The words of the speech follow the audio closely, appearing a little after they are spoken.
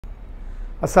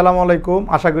আসসালামু আলাইকুম।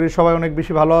 আশা করি সবাই অনেক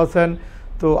বেশি ভালো আছেন।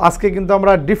 তো আজকে কিন্তু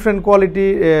আমরা ডিফারেন্ট কোয়ালিটি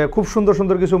খুব সুন্দর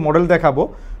সুন্দর কিছু মডেল দেখাবো।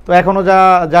 তো এখনও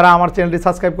যারা আমার চ্যানেলটি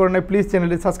সাবস্ক্রাইব করে নেয় প্লিজ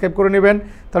চ্যানেলটি সাবস্ক্রাইব করে নেবেন,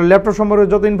 তাহলে ল্যাপটপ সম্পর্কে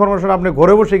যত ইনফরমেশন আপনি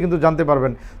ঘরে বসে কিন্তু জানতে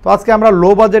পারবেন। তো আজকে আমরা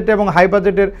লো বাজেট এবং হাই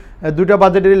বাজেটের দুইটা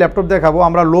বাজেটেরই ল্যাপটপ দেখাবো।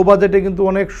 আমরা লো বাজেটে কিন্তু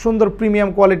অনেক সুন্দর প্রিমিয়াম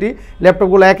কোয়ালিটি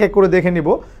ল্যাপটপগুলো এক এক করে দেখে নিব।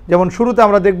 যেমন শুরুতে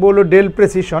আমরা দেখবো হলো ডেল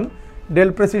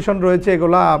প্রেসিশন রয়েছে,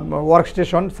 এগুলা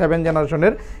ওয়ার্কস্টেশন 7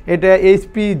 জেনারেশনের। এটা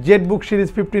এইচপি জেটবুক সিরিজ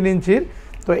 15 ইঞ্চির।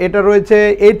 তো এটা রয়েছে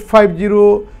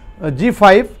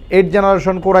 850G5 8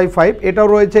 জেনারেশন কোর i5। এটাও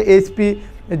রয়েছে এইচপি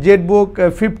জেটবুক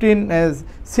 15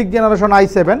 6 জেনারেশন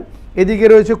i7। এদিকে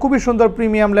রয়েছে খুবই সুন্দর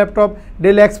premium laptop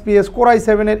del XPS core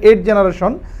i7-এর 8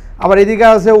 generation. আবার এদিকে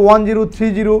আছে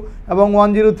 1030 এবং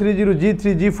 1030G3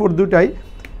 G4 দুটাই।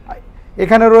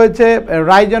 এখানে রয়েছে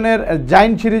রাইজেনের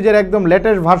জাইন্ট সিরিজের একদম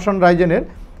লেটেস্ট ভার্সন রাইজেনের।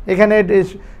 এখানে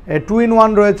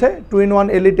 2-in-1 রয়েছে, 2-in-1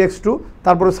 এলিট X2,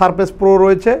 তারপরে সারফেস প্রো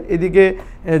রয়েছে। এদিকে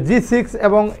G6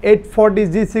 এবং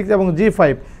 840G6 এবং G5,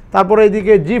 তারপরে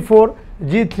এদিকে G4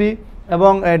 G3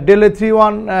 এবং ডেলে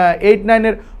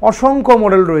 3189-এর অসংখ্য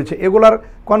মডেল রয়েছে। এগুলার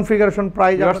কনফিগারেশন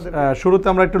প্রাইস শুরুতে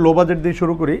আমরা একটু লো বাজেট দিয়ে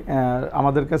শুরু করি।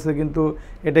 আমাদের কাছে কিন্তু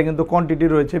এটা কিন্তু কোয়ান্টিটি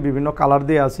রয়েছে, বিভিন্ন কালার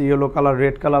দিয়ে আছে, ইয়েলো কালার,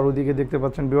 রেড কালার, ওদিকে দেখতে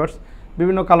পাচ্ছেন ভিউয়ার্স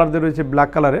বিভিন্ন কালার দিয়ে রয়েছে, ব্ল্যাক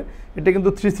কালারে। এটা কিন্তু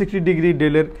 360 ডিগ্রি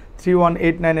ডেলের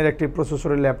 3189-এর একটি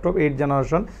প্রসেসরের ল্যাপটপ 8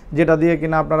 জেনারেশন, যেটা দিয়ে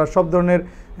কিনা আপনারা সব ধরনের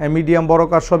মিডিয়াম বড়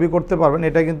কাজ সবই করতে পারবেন।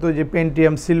 এটা কিন্তু যে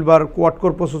Pentium silver quad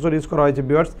core processor use করা হয়েছে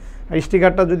ভিউয়ার্স।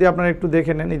 স্টিকারটা যদি আপনারা একটু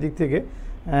দেখে নেন এদিক থেকে,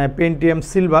 পেন্টিয়াম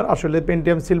সিলভার, আসলে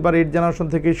পেন্টিয়াম সিলভার 8 জেনারেশন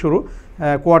থেকেই শুরু,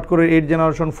 কোয়াড কোরের 8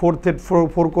 জেনারেশন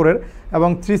 4 কোরের এবং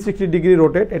 360 ডিগ্রি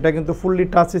রোটেট। এটা কিন্তু fully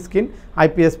touch screen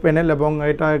IPS panel এবং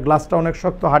এটা গ্লাসটা অনেক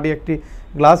শক্ত হার্ডি একটি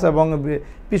গ্লাস এবং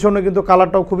পিছনে কিন্তু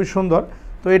কালারটাও খুবই সুন্দর।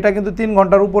 তো এটা কিন্তু 3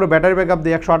 ঘন্টার উপরে ব্যাটারি ব্যাকআপ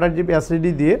দিয়ে 128GB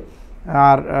এসএসডি দিয়ে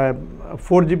আর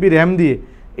 4GB র্যাম দিয়ে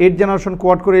 8 জেনারেশন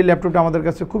কোয়াড করে এই ল্যাপটপটা আমাদের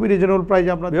কাছে খুবই রিজনেবল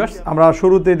প্রাইসে আমরা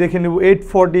শুরুতে দেখে নেব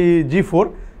 840G4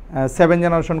 7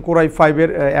 generation core i5-এর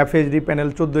FHD panel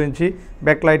 14 ইঞ্চি,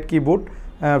 ব্যাকলাইট কিবোর্ড,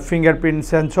 ফিঙ্গারপ্রিন্ট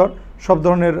সেন্সর, সব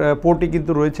ধরনের পোর্টই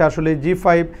কিন্তু রয়েছে। আসলে G5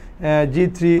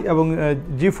 G3 এবং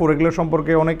G4 এগুলো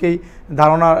সম্পর্কে অনেকেই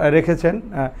ধারণা রেখেছেন।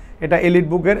 এটা এলিট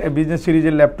বুকের বিজনেস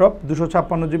সিরিজের laptop,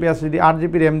 256GB SSD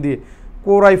 8GB RAM দিয়ে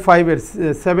কোর i5-এর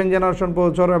 7 জেনারেশন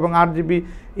প্রসেসর এবং 8GB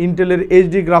ইন্টেলের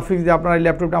এইচডি গ্রাফিক্স দিয়ে আপনারা এই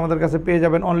ল্যাপটপটা আমাদের কাছে পেয়ে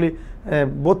যাবেন অনলি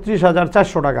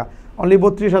 32,400 টাকা। অনলি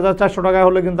 32,400 টাকায়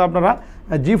হলে কিন্তু আপনারা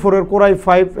G4-এর কোর i5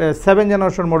 7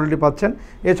 জেনারেশন মডেলটি পাচ্ছেন।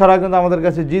 এছাড়া কিন্তু আমাদের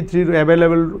কাছে G3-র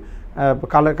অ্যাভেলেবেল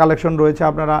কালেকশন রয়েছে।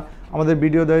 আপনারা আমাদের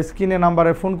ভিডিও দেওয়া স্ক্রিনে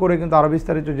নাম্বারে ফোন করে কিন্তু আরও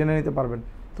বিস্তারিত জেনে নিতে পারবেন।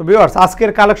 তো ভিউয়ার্স,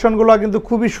 আজকের কালেকশনগুলো কিন্তু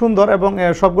খুবই সুন্দর এবং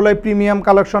সবগুলোই প্রিমিয়াম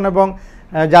কালেকশন এবং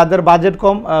যাদের বাজেট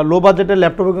কম লো বাজেটের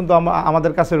ল্যাপটপও কিন্তু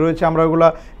আমাদের কাছে রয়েছে। আমরা ওগুলো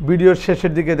ভিডিওর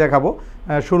শেষের দিকে দেখাবো।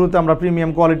 শুরুতে আমরা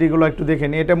প্রিমিয়াম কোয়ালিটিগুলো একটু দেখে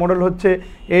নিই। এটা মডেল হচ্ছে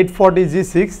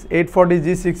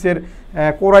 840G6-এর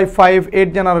কোর i5 8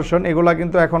 জেনারেশন। এগুলো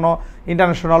কিন্তু এখনও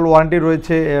ইন্টারন্যাশনাল ওয়ারেন্টি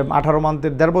রয়েছে, 18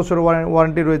 মান্থের 1.5 বছরের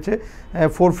ওয়ারেন্টি রয়েছে।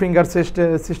 4 ফিঙ্গার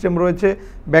সিস্টেম রয়েছে,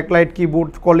 ব্যাকলাইট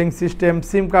কিবোর্ড, কলিং সিস্টেম,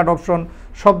 সিম কার্ড অপশন,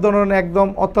 সব ধরনের একদম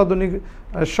অত্যাধুনিক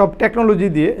সব টেকনোলজি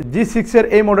দিয়ে G6-এর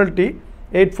এই মডেলটি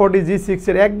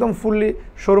 840G6-এর একদম ফুললি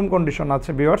শোরুম কন্ডিশন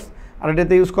আছে ভিউয়ার্স। আর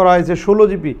এটাতে ইউজ করা হয়েছে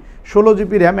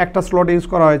 16GB র্যাম, একটা স্লটে ইউজ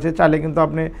করা হয়েছে। চাইলে কিন্তু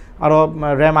আপনি আরও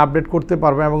র্যাম আপডেট করতে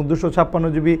পারবেন এবং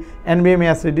 256GB NVMe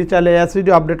এসএসডি, চাইলে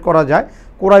এসএসডি আপডেট করা যায়।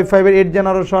 কোর i5-এর 8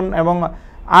 জেনারেশন এবং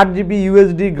 8GB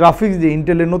USD গ্রাফিক্স দিয়ে,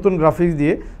 ইন্টেলের নতুন গ্রাফিক্স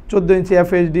দিয়ে 14 ইঞ্চি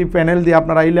FHD প্যানেল দিয়ে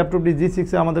আপনারা এই ল্যাপটপটি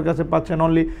G6-এ আমাদের কাছে পাচ্ছেন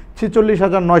অনলি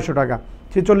 46,900 টাকা।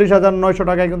 46,900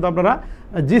 টাকায় কিন্তু আপনারা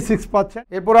G6 পাচ্ছেন।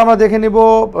 এরপর আমরা দেখে নিব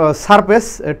সারফেস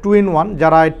 2-in-1,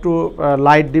 যারা একটু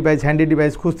লাইট ডিভাইস, হ্যান্ডি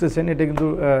ডিভাইস খুঁজতেছেন। এটা কিন্তু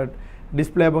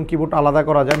ডিসপ্লে এবং কিবোর্ড আলাদা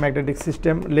করা যায়, ম্যাগনেটিক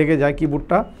সিস্টেম লেগে যায়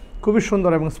কিবোর্ডটা, খুবই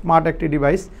সুন্দর এবং স্মার্ট একটি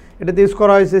ডিভাইস। এটাতে ইউজ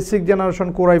করা হয়েছে 6 generation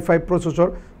core i5 processor,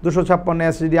 256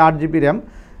 SSD 8GB RAM.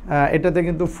 এটাতে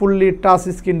কিন্তু fully touch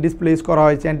screen display use করা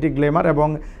হয়েছে, অ্যান্টি গ্লেমার এবং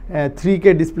 3K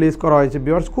ডিসপ্লে ইউজ করা হয়েছে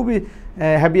ভিউয়ার্স। খুবই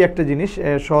হ্যাভি একটা জিনিস,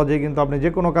 সহজে কিন্তু আপনি যে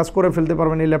কোনো কাজ করে ফেলতে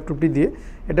পারবেন এই ল্যাপটপটি দিয়ে।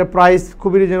 এটা প্রাইস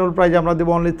খুবই রিজনেবল প্রাইসে আমরা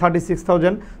দেবো অনলি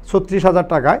 36,000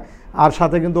 টাকায়। আর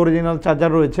সাথে কিন্তু অরিজিনাল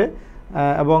চার্জার রয়েছে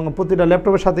এবং প্রতিটা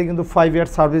ল্যাপটপের সাথে কিন্তু 5 ইয়ার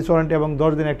সার্ভিস ওয়ারেন্টি এবং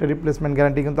 10 দিন একটা রিপ্লেসমেন্ট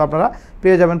গ্যারান্টি কিন্তু আপনারা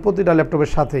পেয়ে যাবেন প্রতিটা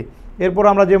ল্যাপটপের সাথেই। এরপর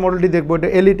আমরা যে মডেলটি দেখবো এটা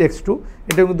এলিট X2।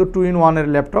 এটা কিন্তু 2-in-1-এর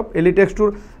ল্যাপটপ। এলিট X2-র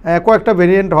কয়েকটা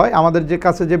ভেরিয়েন্ট হয়, আমাদের যে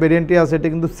কাছে যে ভেরিয়েন্টটি আছে এটা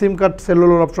কিন্তু সিম কার্ড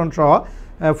সেলুলার অপশন সহ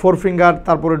 4 ফিঙ্গার,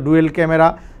 তারপরে ডুয়েল ক্যামেরা,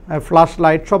 ফ্ল্যাশ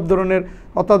লাইট, সব ধরনের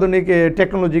অত্যাধুনিক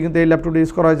টেকনোলজি কিন্তু এই ল্যাপটপটি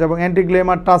ইউজ করা হয়েছে এবং anti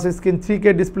glamour touch screen 3K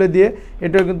display দিয়ে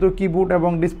এটাও কিন্তু কিবোর্ড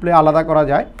এবং ডিসপ্লে আলাদা করা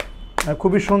যায়।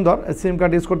 খুবই সুন্দর সিম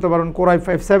কার্ড ইউজ করতে পারবেন কোর i5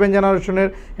 7 জেনারেশনের।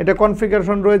 এটা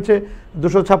কনফিগারেশন রয়েছে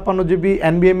 256 জিবি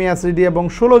NVMe SSD এবং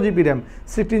 16 GB RAM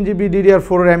 16 GB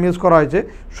DDR4 RAM use করা হয়েছে।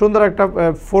 সুন্দর একটা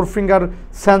 4 ফিঙ্গার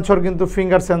সেন্সর কিন্তু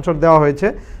ফিঙ্গার সেন্সর দেওয়া হয়েছে।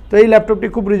 তো এই ল্যাপটপটি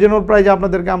খুব রিজনেবল প্রাইসে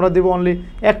আপনাদেরকে আমরা দেবো অনলি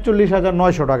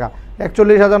 41,900 টাকা।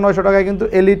 41,900 টাকায় কিন্তু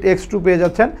এলিট X2 পেয়ে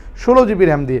যাচ্ছেন 16 জিবি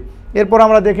র্যাম দিয়ে। এরপর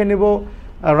আমরা দেখে নিব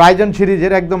রাইজেন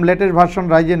সিরিজের একদম লেটেস্ট ভার্সন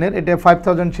রাইজেনের, এটা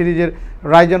 5000 সিরিজের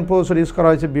রাইজেন প্রসেসর ইউজ করা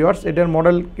হয়েছে ভিউয়ার্স। এটার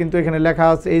মডেল কিন্তু এখানে লেখা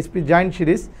আছে HP জায়ান্ট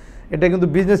সিরিজ। এটা কিন্তু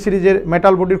বিজনেস সিরিজের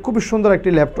মেটাল বডির খুবই সুন্দর একটি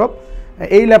ল্যাপটপ।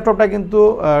 এই ল্যাপটপটা কিন্তু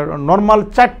নর্মাল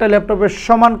 4টা ল্যাপটপের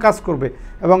সমান কাজ করবে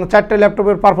এবং 4টা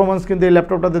ল্যাপটপের পারফরমেন্স কিন্তু এই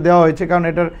ল্যাপটপটাতে দেওয়া হয়েছে, কারণ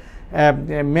এটার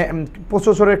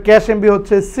প্রসেসরের ক্যাশ MB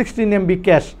হচ্ছে 16 MB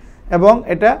ক্যাশ এবং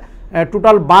এটা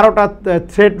টোটাল 12টা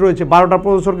থ্রেড রয়েছে, 12টা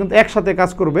প্রসেসর কিন্তু একসাথে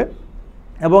কাজ করবে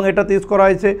এবং এটাতে ইউজ করা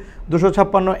হয়েছে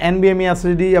 256 NVMe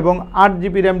SSD এবং 8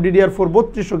 GB RAM DDR4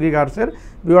 3200 GHz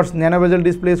viewers. Nano বেজেল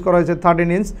ডিসপ্লে ইউজ করা হয়েছে 13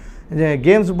 ইঞ্চ। যে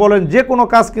গেমস বলেন যে কোনো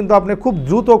কাজ কিন্তু আপনি খুব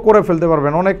দ্রুত করে ফেলতে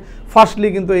পারবেন, অনেক ফাস্টলি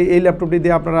কিন্তু এই ল্যাপটপটি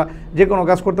দিয়ে আপনারা যে কোনো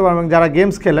কাজ করতে পারবেন। যারা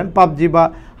গেমস খেলেন পাবজি বা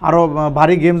আরও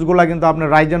ভারী গেমসগুলো কিন্তু আপনি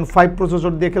রাইজেন 5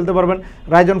 প্রসেসর দিয়ে খেলতে পারবেন।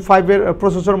 রাইজেন 5-এর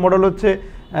প্রসেসর মডেল হচ্ছে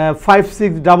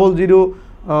 5600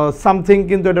 সামথিং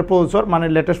কিন্তু এটা প্রসেসর, মানে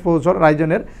লেটেস্ট প্রসেসর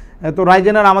রাইজেনের। তো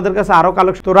রাইজেনের আমাদের কাছে আরও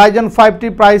কালেকশন, তো রাইজেন 5টি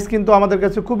প্রাইস কিন্তু আমাদের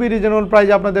কাছে খুবই রিজনেবল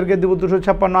প্রাইসে আপনাদেরকে দেবো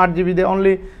 256 8 জিবি দিয়ে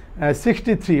অনলি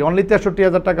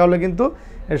 63,000 টাকা হলে কিন্তু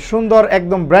সুন্দর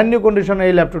একদম ব্র্যান্ড নিউ কন্ডিশনে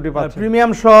এই ল্যাপটপটি পাচ্ছেন।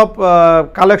 প্রিমিয়াম শপ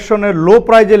কালেকশনের লো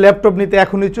প্রাইজে ল্যাপটপ নিতে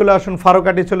এখনই চলে আসুন ফারুক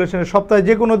আটি সলিউশনের। সপ্তাহে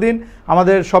যে কোনো দিন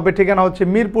আমাদের শপের ঠিকানা হচ্ছে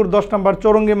মিরপুর 10 নম্বর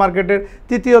চৌরঙ্গি মার্কেটের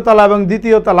 3য় তলা এবং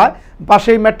 2য় তলায়,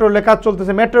 পাশেই মেট্রো রেলে কাজ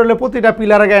চলতেছে। মেট্রো রেলে প্রতিটা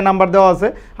পিলারে গায়ে নাম্বার দেওয়া আছে,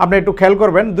 আপনি একটু খেয়াল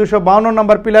করবেন। 252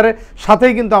 নম্বর পিলারের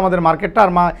সাথেই কিন্তু আমাদের মার্কেটটা,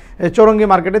 আর চৌরঙ্গি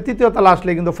মার্কেটের 3য় তলা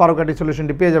আসলে কিন্তু ফারুক আটি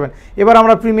সলিউশনটি পেয়ে যাবেন। এবার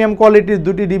আমরা প্রিমিয়াম কোয়ালিটির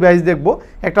দুটি ডিভাইস দেখব।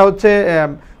 একটা হচ্ছে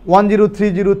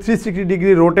 1030 360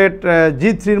 degree rotate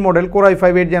G3 model core i5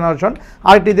 8 generation.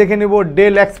 আরেকটি দেখে নিব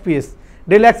ডেল XPS।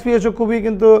 ডেল XPSও খুবই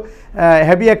কিন্তু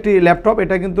হেভি একটি ল্যাপটপ।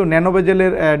 এটা কিন্তু ন্যানো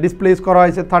বেজেলের ডিসপ্লে ইউজ করা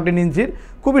হয়েছে 13 ইঞ্চির,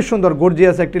 খুবই সুন্দর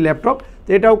গর্জিয়াস একটি ল্যাপটপ। তো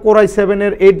এটাও কোর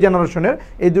i7-এর 8 জেনারেশনের।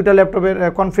 এই দুটো ল্যাপটপের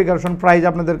কনফিগারেশন প্রাইস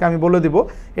আপনাদেরকে আমি বলে দিব।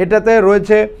 এটাতে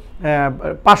রয়েছে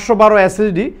 512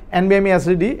 SSD NVMe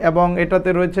SSD এবং এটাতে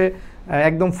রয়েছে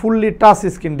একদম ফুললি টাচ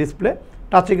স্ক্রিন ডিসপ্লে।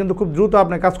 টাচে কিন্তু খুব দ্রুত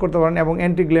আপনি কাজ করতে পারেন এবং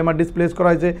অ্যান্টি গ্লেমার ডিসপ্লে করা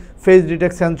হয়েছে, ফেস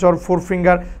ডিটেক্ট সেন্সর, 4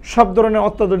 ফিঙ্গার, সব ধরনের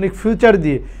অত্যাধুনিক ফিচার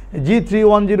দিয়ে G3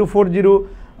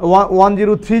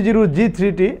 1030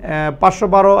 G3টি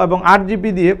 512 এবং 8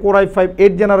 জিবি দিয়ে কোর i5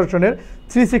 8 জেনারেশনের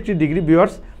 360 ডিগ্রি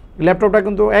ভিউয়ার্স। ল্যাপটপটা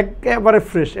কিন্তু একেবারে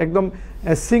ফ্রেশ, একদম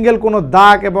সিঙ্গেল কোনো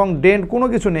দাগ এবং ডেন্ট কোনো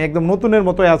কিছু নেই, একদম নতুনের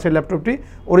মতোই আছে ল্যাপটপটি।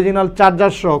 অরিজিনাল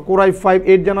চার্জার সহ কোর i5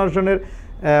 8 জেনারেশনের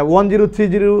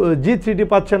 1030 G3টি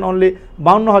পাচ্ছেন অনলি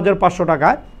 52,500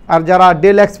 টাকায়। আর যারা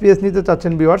ডেল XPS নিতে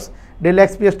চাচ্ছেন ভিউয়ার্স, ডেল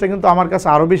XPSটা কিন্তু আমার কাছে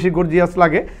আরও বেশি গর্জিয়াস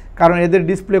লাগে, কারণ এদের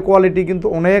ডিসপ্লে কোয়ালিটি কিন্তু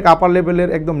অনেক আপার লেভেলের,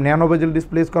 একদম ন্যানো বেজেল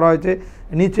ডিসপ্লে ইউজ করা হয়েছে,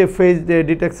 নিচে ফেস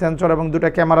ডিটেক্ট সেন্সর এবং দুটো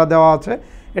ক্যামেরা দেওয়া আছে।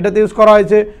 এটাতে ইউজ করা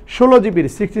হয়েছে 16 জিবির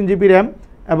 16 জিবি র্যাম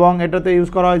এবং এটাতে ইউজ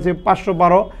করা হয়েছে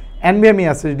 512 NVMe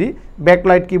SSD,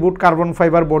 backlight keyboard, carbon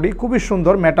fibre body, খুবই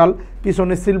সুন্দর মেটাল,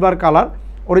 পিছনে সিলভার কালার,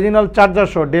 অরিজিনাল চার্জার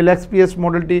সহ ডেল XPS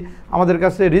মডেলটি আমাদের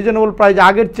কাছে রিজনেবল প্রাইজে,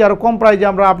 আগের চেয়ে আরও কম প্রাইজে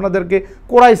আমরা আপনাদেরকে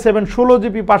কোর i7 16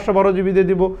 জিবি 512 জিবি দিয়ে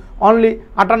দিব অনলি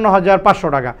 58,500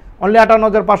 টাকা। অনলি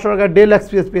 58,500 টাকা ডেল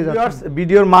XPS পেয়ে যাচ্ছে।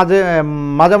 ভিডিওর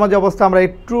মাঝামাঝি অবস্থা আমরা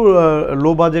একটু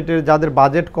লো বাজেটের, যাদের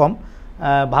বাজেট কম,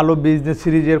 ভালো বিজনেস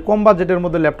সিরিজের কম বাজেটের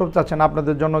মধ্যে ল্যাপটপ চাচ্ছেন,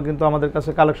 আপনাদের জন্য কিন্তু আমাদের কাছে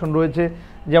কালেকশন রয়েছে।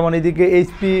 যেমন এদিকে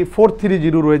HP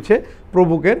 430 রয়েছে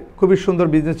প্রবুকের, খুবই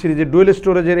সুন্দর বিজনেস সিরিজের ডুয়েল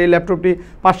স্টোরেজের এই ল্যাপটপটি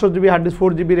 500 GB hard disk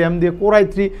 4 GB RAM দিয়ে কোর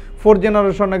i3 4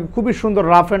 জেনারেশন, খুবই সুন্দর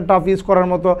রাফ অ্যান্ড টাফ ইউজ করার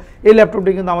মতো এই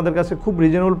ল্যাপটপটি কিন্তু আমাদের কাছে খুব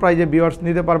রিজনেবল প্রাইজে ভিউয়ার্স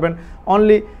নিতে পারবেন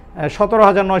অনলি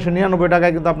 17,999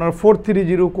 টাকায় কিন্তু আপনারা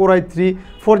 430 কোর i3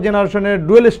 4 জেনারেশনের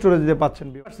ডুয়েল স্টোরেজ দিয়ে পাচ্ছেন।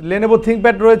 লেনোভো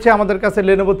থিংকপ্যাড রয়েছে আমাদের কাছে,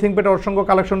 লেনোভো থিংকপ্যাডের অসংখ্য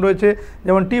কালেকশন রয়েছে,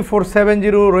 যেমন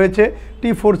T470 রয়েছে,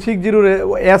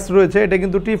 T460S রয়েছে। এটা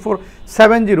কিন্তু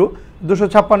T470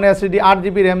 256 SSD 8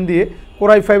 জিবি র্যাম দিয়ে কোর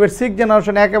i5-এর 6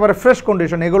 জেনারেশন, একেবারে ফ্রেশ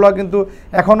কন্ডিশন। এগুলো কিন্তু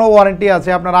এখনও ওয়ারেন্টি আছে,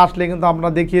 আপনারা আসলে কিন্তু আমরা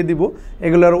দেখিয়ে দিব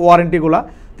এগুলোর ওয়ারেন্টিগুলো।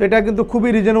 তো এটা কিন্তু খুবই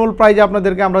রিজনেবল প্রাইজে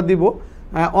আপনাদেরকে আমরা দিব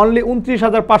অনলি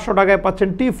 29,500 টাকায় পাচ্ছেন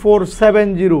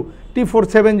T470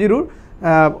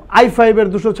 i5-এর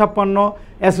 256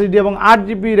 SSD এবং 8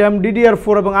 জিবি র্যাম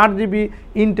DDR4 এবং 8 GB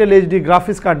Intel HD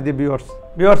graphics card দিয়ে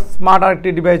ভিউয়ার্স স্মার্ট আরেকটি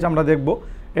ডিভাইস আমরা দেখব।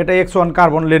 এটা X1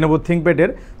 carbon Lenovo থিংকপ্যাডের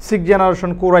 6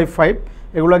 generation core i5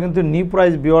 এগুলো কিন্তু নিউ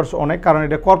প্রাইস ভিউয়ার্স অনেক, কারণ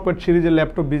এটা কর্পোরেট সিরিজের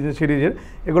ল্যাপটপ, বিজনেস সিরিজের।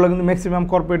 এগুলো কিন্তু ম্যাক্সিমাম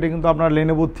কর্পোরেটে কিন্তু আপনার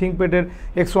লেনোভো থিঙ্কপ্যাডের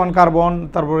X1 কার্বন,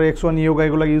 তারপরে X1 ইয়োগা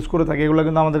এগুলো ইউজ করে থাকে। এগুলো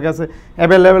কিন্তু আমাদের কাছে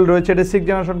অ্যাভেলেবেল রয়েছে। এটা 6th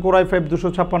generation Core i5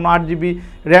 256 8GB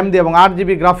RAM দিয়ে এবং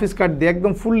 8GB গ্রাফিক্স কার্ড দিয়ে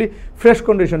একদম ফুললি ফ্রেশ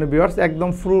কন্ডিশনে ভিউয়ার্স, একদম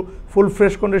ফুল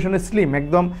ফ্রেশ কন্ডিশনে, স্লিম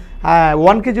একদম,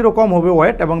 1 কেজিরও কম হবে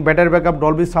ওয়েট, এবং battery backup,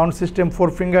 Dolby sound system, 4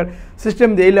 finger system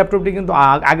দিয়ে এই ল্যাপটপটি কিন্তু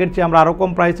আগের চেয়ে আমরা আরও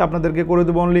কম প্রাইস আপনাদেরকে করে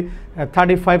দেবো, অনলি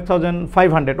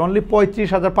 35,500, অনলি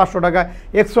 35,500 টাকা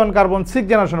X1 কার্বন 6th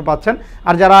জেনারেশনে পাচ্ছেন।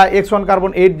 আর যারা X1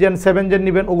 কার্বন 8 জেন 7 জেন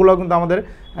নেবেন, ওগুলো কিন্তু আমাদের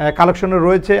কালেকশনে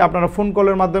রয়েছে, আপনারা ফোন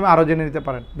কলের মাধ্যমে আরও জেনে নিতে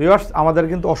পারেন। ভিউয়ার্স, আমাদের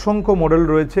কিন্তু অসংখ্য মডেল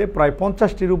রয়েছে, প্রায়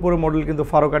 50টির উপরে মডেল কিন্তু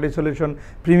ফারুক আইটি সলিউশন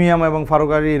প্রিমিয়াম এবং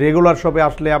ফারুক আইটি রেগুলার শপে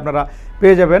আসলে আপনারা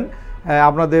পেয়ে যাবেন।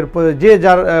 আপনাদের যে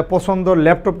যার পছন্দ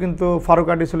ল্যাপটপ কিন্তু ফারুক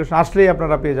আইটি সলিউশন আসলেই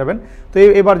আপনারা পেয়ে যাবেন। তো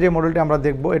এবার যে মডেলটি আমরা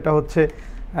দেখব, এটা হচ্ছে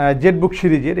জেটবুক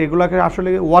সিরিজের, এগুলোকে আসলে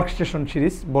ওয়ার্কস্টেশন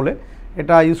সিরিজ বলে।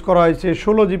 এটা ইউজ করা হয়েছে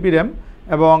 16 জিবি র্যাম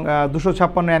এবং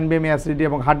 256 NVMe SSD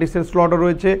এবং হার্ড ডিস্কের স্লটও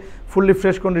রয়েছে, fully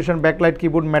fresh condition, backlight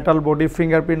keyboard, metal body,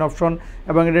 fingerprint option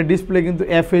এবং এটা ডিসপ্লে কিন্তু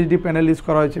FHD প্যানেল ইউজ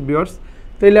করা হয়েছে ভিউয়ার্স।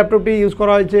 তো এই ল্যাপটপটি ইউজ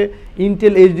করা হয়েছে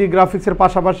ইন্টেল HD গ্রাফিক্সের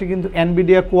পাশাপাশি কিন্তু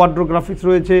NVIDIA কোয়াড্রো গ্রাফিক্স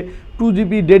রয়েছে,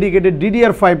 2GB dedicated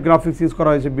DDR5 graphics use করা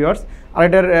হয়েছে ভিউয়ার্স। আর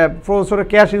এটার প্রসেসরের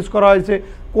ক্যাশ ইউজ করা হয়েছে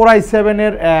Core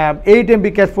i7-এর 8 MB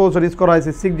cash processor use করা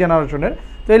হয়েছে 6th জেনারেশনের।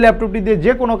 তো এই ল্যাপটপটি দিয়ে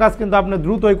যে কোনো কাজ কিন্তু আপনি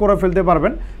দ্রুতই করে ফেলতে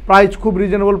পারবেন। প্রাইস খুব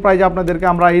রিজনেবল প্রাইসে আপনাদেরকে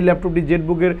আমরা এই ল্যাপটপটি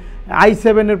জেটবুকের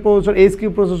i7-এর প্রসেসর, HQ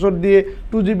প্রসেসর দিয়ে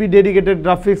 2GB dedicated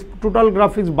graphics, total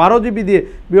graphics 12GB দিয়ে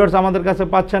ভিউয়ার্স আমাদের কাছে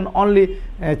পাচ্ছেন অনলি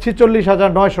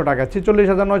 46,900 টাকা।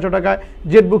 46,900 টাকায়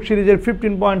জেটবুক সিরিজের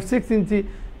 15.6 ইঞ্চি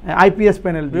IPS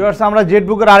প্যানেল। ভিউয়ার্স, আমরা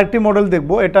জেটবুকের আরেকটি মডেল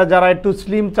দেখব। এটা যারা একটু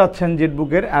স্লিম চাচ্ছেন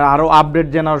জেটবুকের আর আরও আপডেট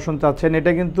জেনারেশন চাচ্ছেন,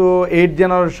 এটা কিন্তু 8th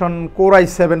generation Core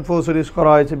i7 processor use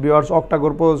করা হয়েছে ভিউয়ার্স,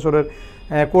 অক্টাকোর প্রসেসরের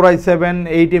Core i7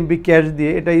 8 MB ক্যাশ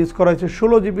দিয়ে এটা ইউজ করা হয়েছে,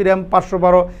 16 GB RAM,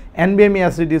 512 NVMe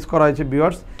SSD use করা হয়েছে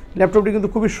ভিউয়ার্স। ল্যাপটপটি কিন্তু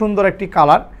খুবই সুন্দর একটি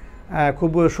কালার,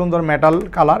 খুব সুন্দর মেটাল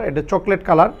কালার, এটা chocolate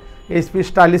colour, HP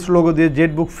stylish logo দিয়ে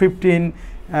জেটবুক 15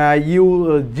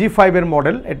 G5 এর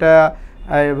মডেল, এটা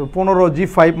 15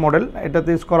 G5 মডেল। এটাতে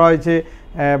ইউজ করা হয়েছে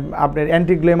আপনার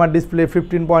অ্যান্টি গ্লেমার ডিসপ্লে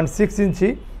 15.6 ইঞ্চি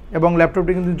এবং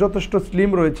ল্যাপটপটি কিন্তু যথেষ্ট স্লিম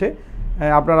রয়েছে।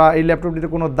 আপনারা এই ল্যাপটপটিতে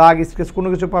কোনো দাগ স্ক্র্যাচ কোনো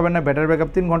কিছু পাবেন না, ব্যাটারি ব্যাকআপ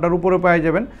 3 ঘন্টার উপরে পেয়ে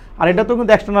যাবেন। আর এটাতেও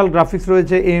কিন্তু এক্সটার্নাল গ্রাফিক্স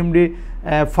রয়েছে, AMD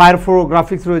Fire Pro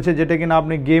গ্রাফিক্স রয়েছে, যেটা কিনা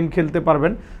আপনি গেম খেলতে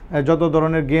পারবেন, যত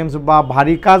ধরনের গেমস বা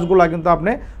ভারী কাজগুলো কিন্তু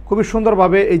আপনি খুবই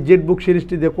সুন্দরভাবে এই জেটবুক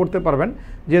সিরিজটি দিয়ে করতে পারবেন।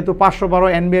 যেহেতু 512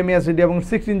 NVMe SSD এবং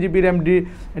 16 জিবি র্যাম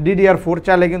DDR4,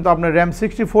 চাইলে কিন্তু আপনার র্যাম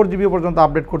 64 জিবি পর্যন্ত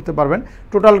আপডেট করতে পারবেন।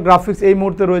 টোটাল গ্রাফিক্স এই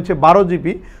মুহূর্তে রয়েছে 12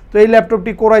 জিবি। তো এই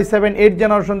ল্যাপটপটি Core i7 8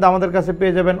 জেনারেশনতে আমাদের কাছে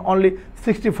পেয়ে যাবেন অনলি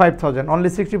 65,000, অনলি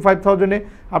 65,000-এ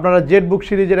আপনারা জেটবুক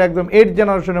সিরিজের একদম 8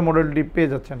 জেনারেশনের মডেলটি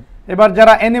পেয়ে যাচ্ছেন। এবার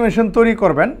যারা অ্যানিমেশন তৈরি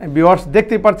করবেন ভিউয়ার্স,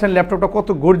 দেখতেই পাচ্ছেন ল্যাপটপটা কত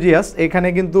গর্জিয়াস। এখানে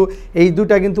কিন্তু এই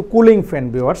দুটা কিন্তু কুলিং ফ্যান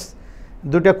ভিউয়ার্স,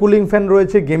 দুটা কুলিং ফ্যান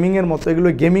রয়েছে গেমিংয়ের মতো, এগুলো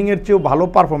গেমিংয়ের চেয়েও ভালো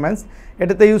পারফরমেন্স।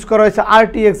 এটাতে ইউজ করা হয়েছে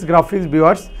RTX graphics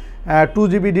viewers,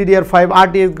 2GB DDR5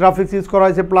 RTX graphics use করা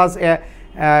হয়েছে, প্লাস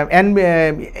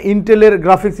ইন্টেলের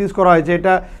গ্রাফিক্স ইউজ করা হয়েছে।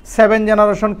 এটা 7th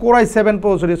generation Core i7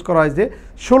 processor use করা হয়েছে,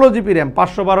 16 জিবি র্যাম,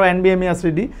 512 NVMe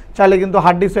SSD, চাইলে কিন্তু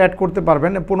হার্ড ডিস্ক অ্যাড করতে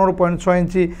পারবেন। 15.6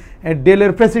 ইঞ্চি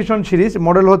ডেলের প্রেসিশন সিরিজ,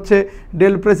 মডেল হচ্ছে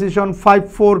ডেল প্রেসিশন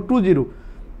 5420।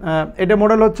 এটা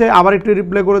মডেল হচ্ছে, আবার একটু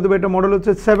রিপ্লে করে দেবো, এটা মডেল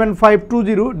হচ্ছে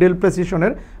 7520 ডেল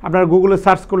প্রেসিশনের। আপনারা গুগলে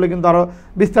সার্চ করলে কিন্তু আরও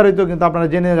বিস্তারিত কিন্তু আপনারা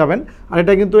জেনে যাবেন। আর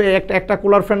এটা কিন্তু একটা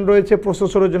কুলার ফ্যান রয়েছে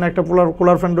প্রসেসরের জন্য, একটা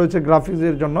কুলার ফ্যান রয়েছে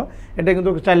গ্রাফিক্সের জন্য। এটা কিন্তু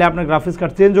চাইলে আপনার গ্রাফিক্স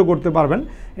কার্ড চেঞ্জও করতে পারবেন,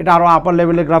 এটা আরও আপার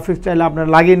লেভেলে গ্রাফিক্স চাইলে আপনারা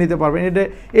লাগিয়ে নিতে পারবেন। এটা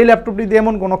এই ল্যাপটপটি দিয়ে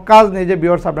এমন কোনো কাজ নেই যে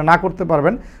ভিউয়ার্স আপনি না করতে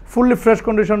পারবেন। ফুললি ফ্রেশ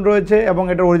কন্ডিশন রয়েছে এবং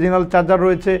এটা অরিজিনাল চার্জার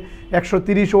রয়েছে,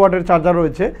 130 ওয়াটের চার্জার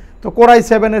রয়েছে। তো Core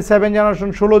i7-এর 7th generation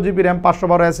 16 GB RAM,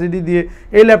 512 SSD দিয়ে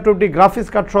এই ল্যাপটপটি গ্রাফিক্স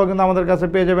কার্ড সহ কিন্তু আমাদের কাছে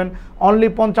পেয়ে যাবেন অনলি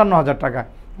 55,000 টাকা।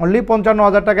 অনলি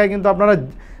 55,000 টাকায় কিন্তু আপনারা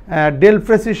ডেল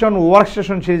প্রেসিশন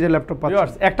ওয়ার্কস্টেশন সিরিজের ল্যাপটপ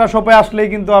পাচ্ছেন। একটা শপে আসলেই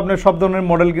কিন্তু আপনি সব ধরনের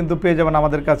মডেল কিন্তু পেয়ে যাবেন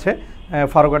আমাদের কাছে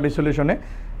ফারুক আইটি সলিউশনে।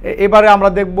 এবারে আমরা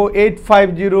দেখব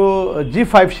 850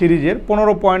 G5 সিরিজের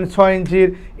 15.6 ইঞ্চির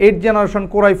 8th generation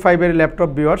Core i5-এর laptop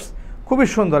viewers, খুবই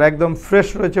সুন্দর, একদম ফ্রেশ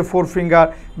রয়েছে, 4 ফিঙ্গার,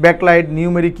 ব্যাকলাইট,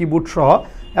 নিউমেরিক কিবোর্ড সহ,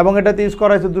 এবং এটাতে ইউজ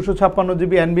করা হয়েছে 256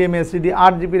 GB NVMe SSD,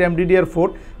 8 GB RAM DDR4,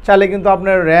 চাইলে কিন্তু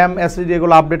আপনার র্যাম SSD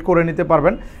এগুলো আপডেট করে নিতে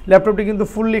পারবেন। ল্যাপটপটি কিন্তু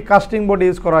ফুললি কাস্টিং বডি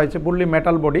ইউজ করা হয়েছে, ফুললি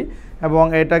মেটাল বডি, এবং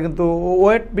এটা কিন্তু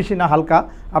ওয়েট বেশি না, হালকা,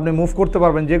 আপনি মুভ করতে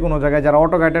পারবেন যে কোনো জায়গায়। যারা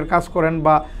অটোক্যাডের কাজ করেন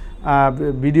বা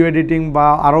ভিডিও এডিটিং বা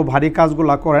আরও ভারী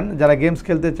কাজগুলো করেন, যারা গেমস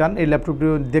খেলতে চান, এই ল্যাপটপটি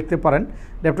দেখতে পারেন।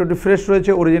 ল্যাপটপটি ফ্রেশ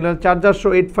রয়েছে, অরিজিনাল চার্জার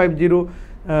সহ 850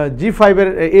 G5 এর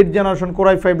 8 জেনারেশন কোর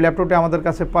i5 ল্যাপটপটি আমাদের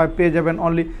কাছে পেয়ে যাবেন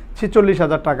অনলি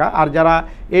 46,000 টাকা। আর যারা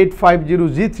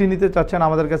 850G3 নিতে চাচ্ছেন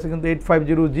আমাদের কাছে কিন্তু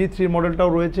 850G3 মডেলটাও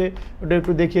রয়েছে, ওটা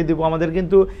একটু দেখিয়ে দেবো। আমাদের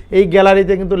কিন্তু এই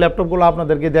গ্যালারিতে কিন্তু ল্যাপটপগুলো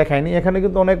আপনাদেরকে দেখায়নি, এখানে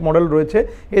কিন্তু অনেক মডেল রয়েছে।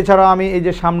 এছাড়া আমি এই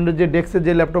যে সামনের যে ডেস্কের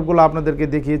যে ল্যাপটপগুলো আপনাদেরকে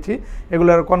দেখিয়েছি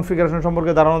এগুলোর কনফিগারেশন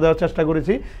সম্পর্কে ধারণা দেওয়ার চেষ্টা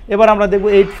করেছি। এবার আমরা দেখব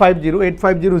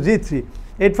 850G3।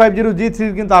 850G3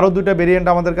 কিন্তু আরও দুটো ভেরিয়েন্ট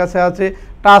আমাদের কাছে আছে,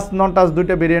 টাচ নন টাচ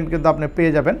দুটো ভেরিয়েন্ট কিন্তু আপনি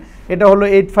পেয়ে যাবেন। এটা হলো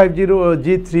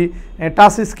 850G3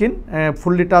 touch screen,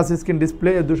 fully touch screen display,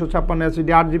 256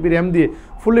 SSD 8GB RAM দিয়ে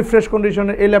ফুললি ফ্রেশ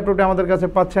কন্ডিশনের এই ল্যাপটপটি আমাদের কাছে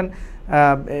পাচ্ছেন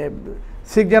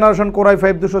 6 জেনারেশন কোর i5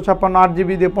 256 8GB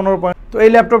দিয়ে 15 তো এই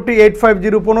ল্যাপটপটি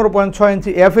 850 15.6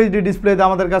 ইঞ্চি FHD ডিসপ্লেতে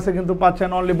আমাদের কাছে কিন্তু পাচ্ছেন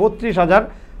অনলি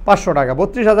 32,500 টাকা।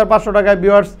 32,500 টাকায়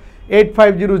ভিউয়ার্স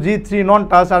 850G3 নন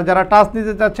টাচ। আর যারা টাচ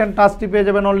নিতে চাচ্ছেন টাচটি পেয়ে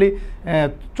যাবেন অনলি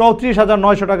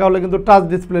 34,900 টাকা হলে কিন্তু টাচ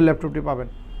ডিসপ্লে ল্যাপটপটি পাবেন।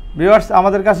 ভিউয়ার্স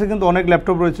আমাদের কাছে কিন্তু অনেক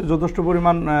ল্যাপটপ রয়েছে, যথেষ্ট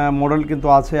পরিমাণ মডেল কিন্তু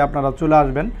আছে, আপনারা চলে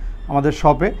আসবেন আমাদের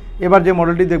শপে। এবার যে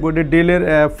মডেলটি দেখবো এটা ডেলের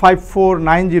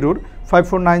 5490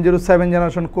 7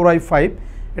 জেনারেশন কোর i5,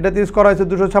 এটাতে ইউজ করা হয়েছে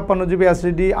 256GB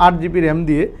এসএসডি 8GB র্যাম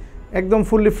দিয়ে, একদম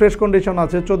ফুললি ফ্রেশ কন্ডিশন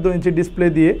আছে, 14 ইঞ্চি ডিসপ্লে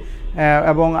দিয়ে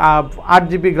এবং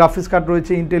 8GB গ্রাফিক্স কার্ড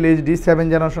রয়েছে ইন্টেল এইচডি 7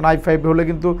 জেনারেশন i5 হলে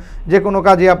কিন্তু যে কোনো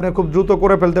কাজে আপনি খুব দ্রুত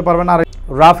করে ফেলতে পারবেন। আর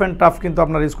রাফ অ্যান্ড টাফ কিন্তু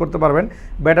আপনারা ইউজ করতে পারবেন।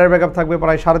 ব্যাটারি ব্যাকআপ থাকবে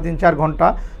প্রায় 3.5-4 ঘন্টা।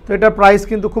 তো এটার প্রাইস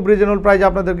কিন্তু খুব রিজনেবল প্রাইস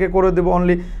আপনাদেরকে করে দেবো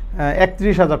অনলি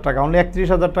 31,000 টাকা। অনলি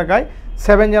 31,000 টাকায়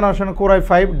 7 জেনারেশন কোর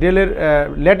i5 ডেলের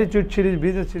ল্যাটিটিউড সিরিজ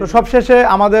বিজনেস। তো সবশেষে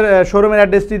আমাদের শোরুমের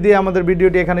অ্যাড্রেসটি দিয়ে আমাদের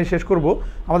ভিডিওটি এখানেই শেষ করব।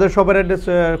 আমাদের শপের অ্যাড্রেস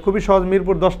খুবই সহজ,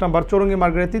 মিরপুর 10 নম্বর চৌরঙ্গি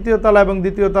মার্কেটের 3য় তলা এবং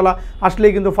 2য় তলা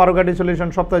আসলেই কিন্তু ফারুক আইটি সলিউশন।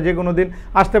 সপ্তাহে যে কোনো দিন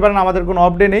আসতে পারেন, আমাদের কোনো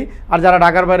অফ ডে নেই। আর যারা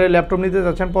ঢাকার বাইরে ল্যাপটপ নিতে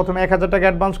যাচ্ছেন প্রথমে 1,000 টাকা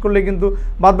অ্যাডভান্স করলে কিন্তু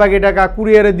বাদবাকি টাকা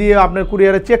কুরিয়ারে দিয়ে আপনার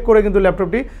কুরিয়ারে চেক করে কিন্তু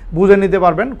ল্যাপটপটি বুঝে নিতে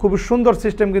পারবেন। খুবই সুন্দর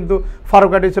সিস্টেম কিন্তু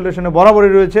ফারুক আইটি সলিউশনে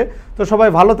বরাবরই রয়েছে। তো সবাই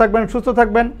ভালো থাকবেন, সুস্থ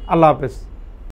থাকবেন, আল্লাহ হাফেজ।